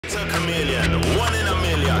Secta Chameleon, one in a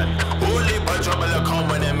million. Only for trouble to come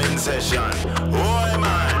when them in session. Boy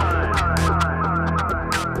man.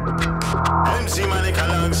 MC Manic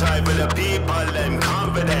alongside with the people, them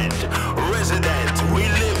confident, resident. We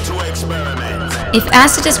live to experiment. If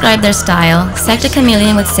asked to describe their style, Secta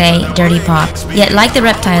Chameleon would say dirty pop. Yet like the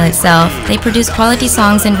reptile itself, they produce quality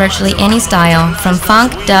songs in virtually any style, from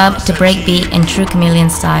funk, dub, to breakbeat in true Chameleon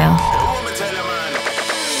style.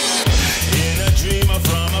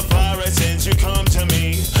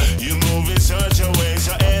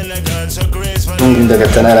 Mind a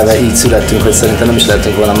ketten eleve így születtünk, hogy szerintem nem is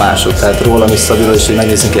lehetünk volna mások. Tehát rólam is, Szabiról is, hogy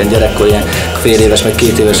megnézzünk ilyen gyerekkor, ilyen fél éves, meg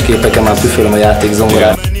 2 éves képeken, már püfölöm a játék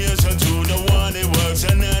zongorát.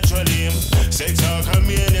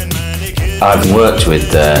 I've worked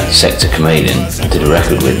with Secta Chameleon. I did a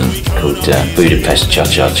record with them called Budapest Cha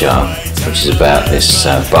Cha Cha, which is about this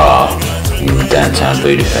bar in downtown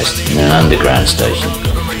Budapest, in an underground station.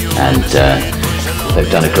 And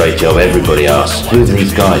they've done a great job. Everybody asks, who are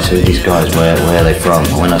these guys? Who are these guys? Where are they from?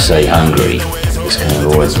 And when I say Hungary, it's kind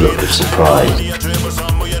of always a look of surprise.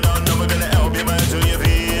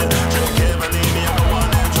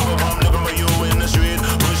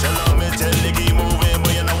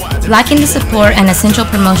 Lacking the support and essential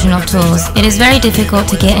promotional tools, it is very difficult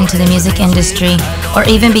to get into the music industry or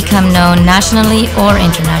even become known nationally or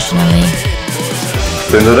internationally.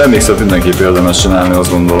 Szerintem remixet mindenképp érdemes csinálni, azt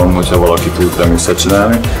gondolom, hogyha valaki tud remixet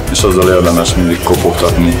csinálni, és azzal érdemes mindig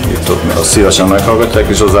kopogtatni itt-ott, mert azt szívesen meghallgatják,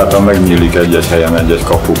 és azáltal megnyílik egy-egy helyen egy-egy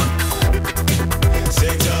kapu.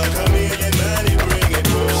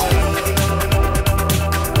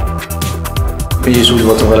 Mi is úgy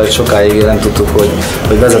voltunk vele, hogy sokáig nem tudtuk,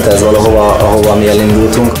 hogy vezet ez valahova, ahova mi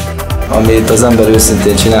elindultunk. Amit az ember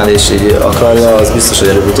őszintén csinál és így akarja, az biztos, hogy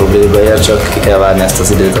előbb-utóbb évbe ér, csak ki kell várni ezt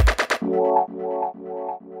az időt.